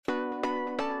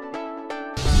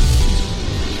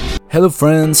Hello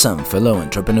friends and fellow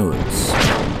entrepreneurs.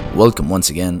 Welcome once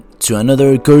again to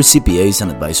another Core CPAs and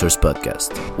Advisors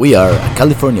podcast. We are a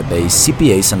California-based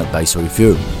CPAs and advisory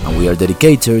firm, and we are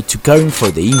dedicated to caring for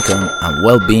the income and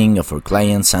well-being of our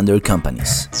clients and their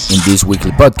companies. In this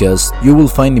weekly podcast, you will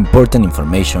find important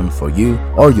information for you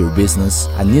or your business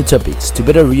and new topics to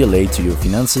better relate to your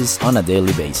finances on a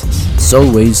daily basis. As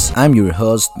always, I'm your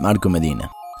host, Marco Medina.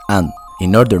 And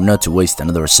in order not to waste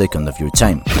another second of your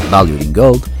time valued in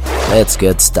gold, let's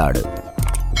get started.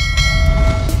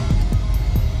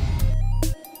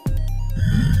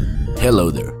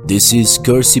 Hello there, this is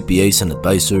Core CPAs and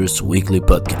Advisors weekly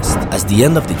podcast. As the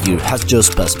end of the year has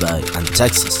just passed by and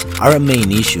taxes are a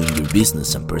main issue in your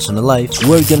business and personal life,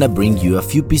 we're gonna bring you a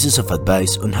few pieces of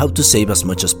advice on how to save as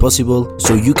much as possible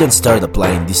so you can start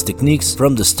applying these techniques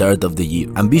from the start of the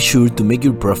year and be sure to make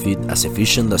your profit as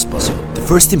efficient as possible. The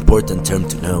first important term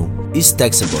to know is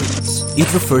tax avoidance.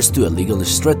 It refers to a legal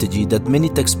strategy that many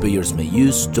taxpayers may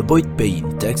use to avoid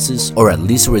paying taxes or at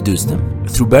least reduce them.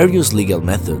 Through various legal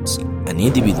methods, an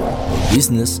individual or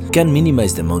business can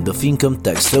minimize the amount of income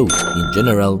tax owed. In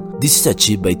general, this is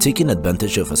achieved by taking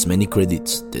advantage of as many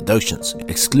credits, deductions,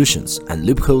 exclusions, and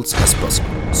loopholes as possible.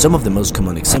 Some of the most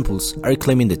common examples are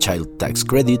claiming the child tax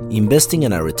credit, investing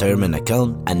in a retirement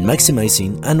account, and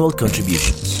maximizing annual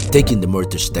contributions, taking the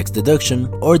mortgage tax deduction,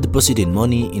 or depositing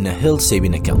money in a health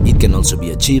saving account. It can also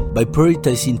be achieved by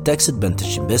prioritizing tax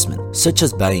advantage investment, such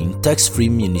as buying tax-free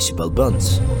municipal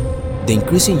bonds. The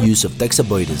increasing use of tax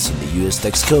avoidance in the US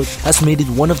tax code has made it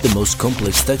one of the most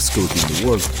complex tax codes in the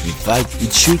world. In fact,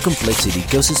 its sheer complexity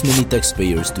causes many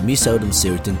taxpayers to miss out on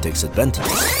certain tax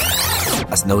advantages.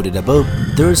 As noted above,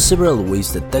 there are several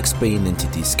ways that tax-paying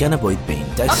entities can avoid paying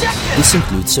taxes. This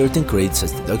includes certain credits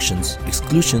as deductions,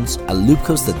 exclusions, and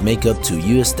loopholes that make up to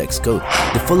US tax code.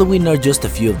 The following are just a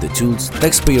few of the tools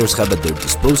taxpayers have at their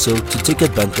disposal to take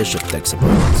advantage of tax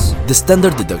avoidance. The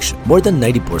standard deduction. More than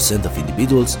 90% of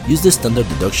individuals use the standard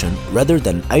deduction rather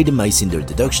than itemizing their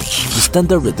deductions. The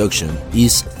standard deduction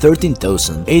is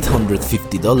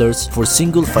 $13,850 for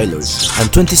single filers and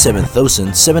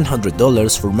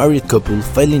 $27,700 for married couple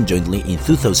filing jointly in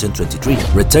 2023.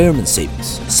 Retirement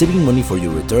savings. Saving money for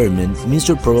your retirement means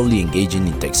you're probably engaging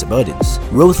in tax avoidance.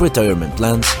 Roth retirement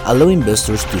plans allow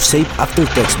investors to save after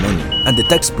tax money, and the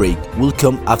tax break will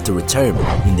come after retirement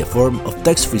in the form of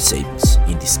tax-free savings.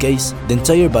 In this case, the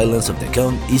entire balance of the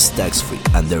account is tax-free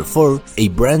and therefore a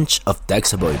branch of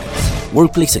tax avoidance.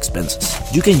 Workplace expenses.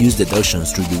 You can use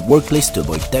deductions through your workplace to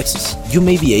avoid taxes. You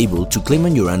may be able to claim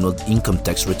on your annual income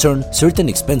tax return certain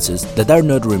expenses that are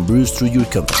not reimbursed through your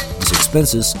company. These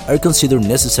expenses are considered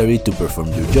necessary to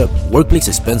perform your job. Workplace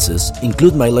expenses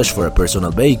include mileage for a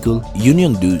personal vehicle,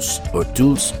 union dues, or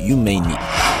tools you may need.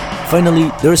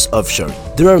 Finally, there's offshoring.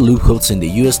 There are loopholes in the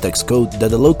US tax code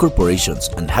that allow corporations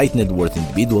and high net worth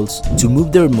individuals to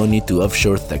move their money to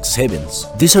offshore tax havens.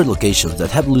 These are locations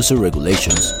that have looser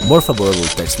regulations, more favorable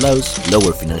tax laws,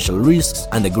 lower financial risks,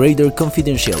 and a greater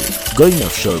confidentiality. Going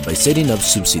offshore by setting up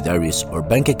subsidiaries or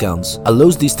bank accounts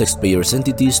allows these taxpayers'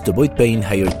 entities to avoid paying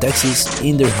higher taxes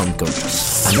in their home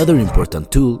countries. Another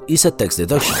important tool is a tax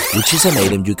deduction, which is an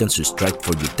item you can subtract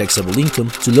for your taxable income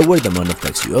to lower the amount of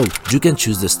tax you owe. You can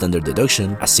choose the standard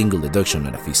deduction, a single deduction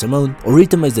at a fixed amount, or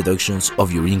itemized deductions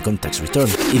of your income tax return.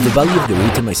 If the value of your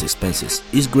itemized expenses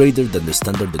is greater than the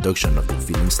standard deduction of your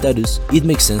filing status, it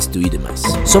makes sense to itemize.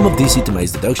 Some of these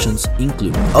itemized deductions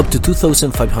include up to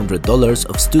 $2,500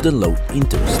 of student loan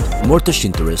interest, mortgage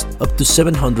interest, up to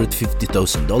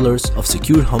 $750,000 of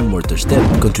secure home mortgage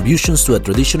debt, contributions to a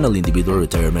traditional individual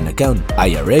retirement account,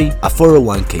 IRA, a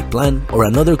 401k plan, or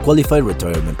another qualified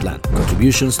retirement plan,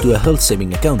 contributions to a health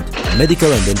saving account,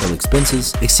 medical and dental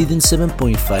expenses exceeding 7.5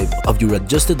 of your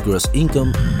adjusted gross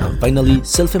income, and finally,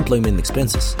 self-employment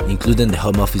expenses, including the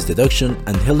home office deduction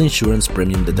and health insurance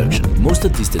premium deduction. Most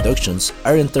of these deductions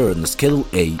are entered on Schedule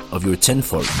A of your 10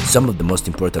 form. Some of the most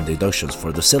important deductions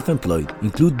for the self-employed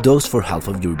include those for half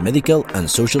of your medical and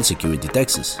social security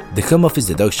taxes, the home office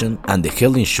deduction, and the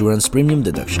health insurance premium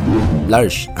deduction.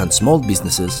 Large and small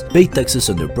businesses pay taxes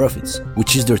on their profits,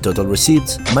 which is their total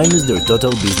receipts minus their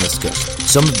total business cost.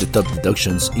 Some of the top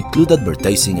deductions include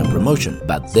advertising and promotion,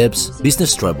 bad debts,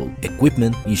 business travel,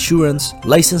 equipment, insurance,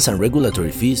 license and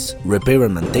regulatory fees, repair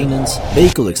and maintenance,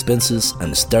 vehicle expenses,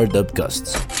 and startup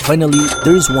costs. Finally,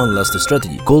 there is one last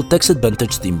strategy called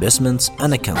tax-advantaged investments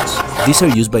and accounts. These are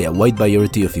used by a wide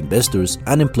variety of investors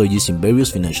and employees in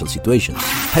various financial situations.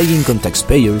 High-income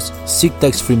taxpayers seek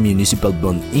tax-free municipal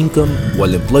bond income,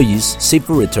 while employees save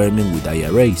for retirement with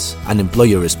IRAs, an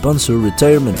employer-sponsored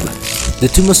retirement plan. The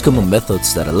two most common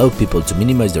methods that allow people to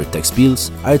minimize their tax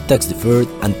bills are tax tax-deferred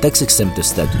and tax-exempt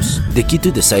status. The key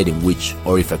to deciding which,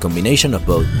 or if a combination of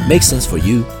both, makes sense for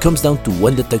you comes down to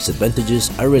when the tax advantages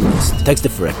are released.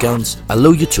 Tax-deferred accounts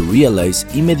allow you to realize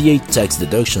immediate tax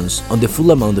deductions on the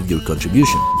full amount of your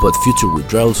contribution, but future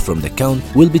withdrawals from the account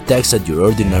will be taxed at your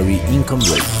ordinary income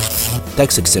rate.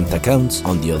 Tax-exempt accounts,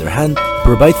 on the other hand,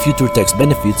 provide future tax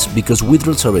benefits because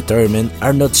withdrawals or retirement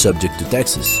are not subject to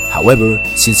taxes. However,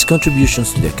 since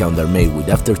contributions to the account are made with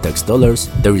after-tax dollars,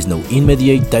 there is no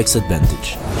immediate tax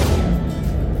advantage.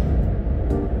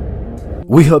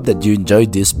 We hope that you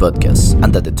enjoyed this podcast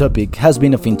and that the topic has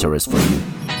been of interest for you.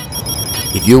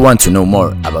 If you want to know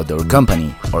more about our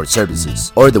company or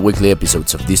services or the weekly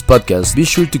episodes of this podcast, be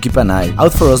sure to keep an eye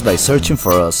out for us by searching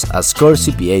for us as Core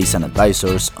CPAs and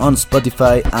Advisors on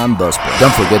Spotify and Buzzsprout.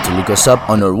 Don't forget to look us up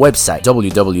on our website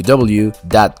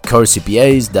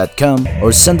www.corecpas.com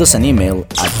or send us an email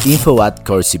at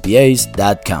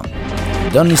info@corecpas.com.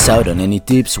 Don't miss out on any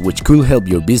tips which could help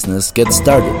your business get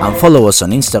started, and follow us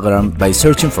on Instagram by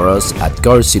searching for us at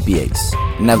Core CPAs.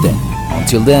 Now then,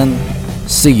 until then,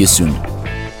 see you soon.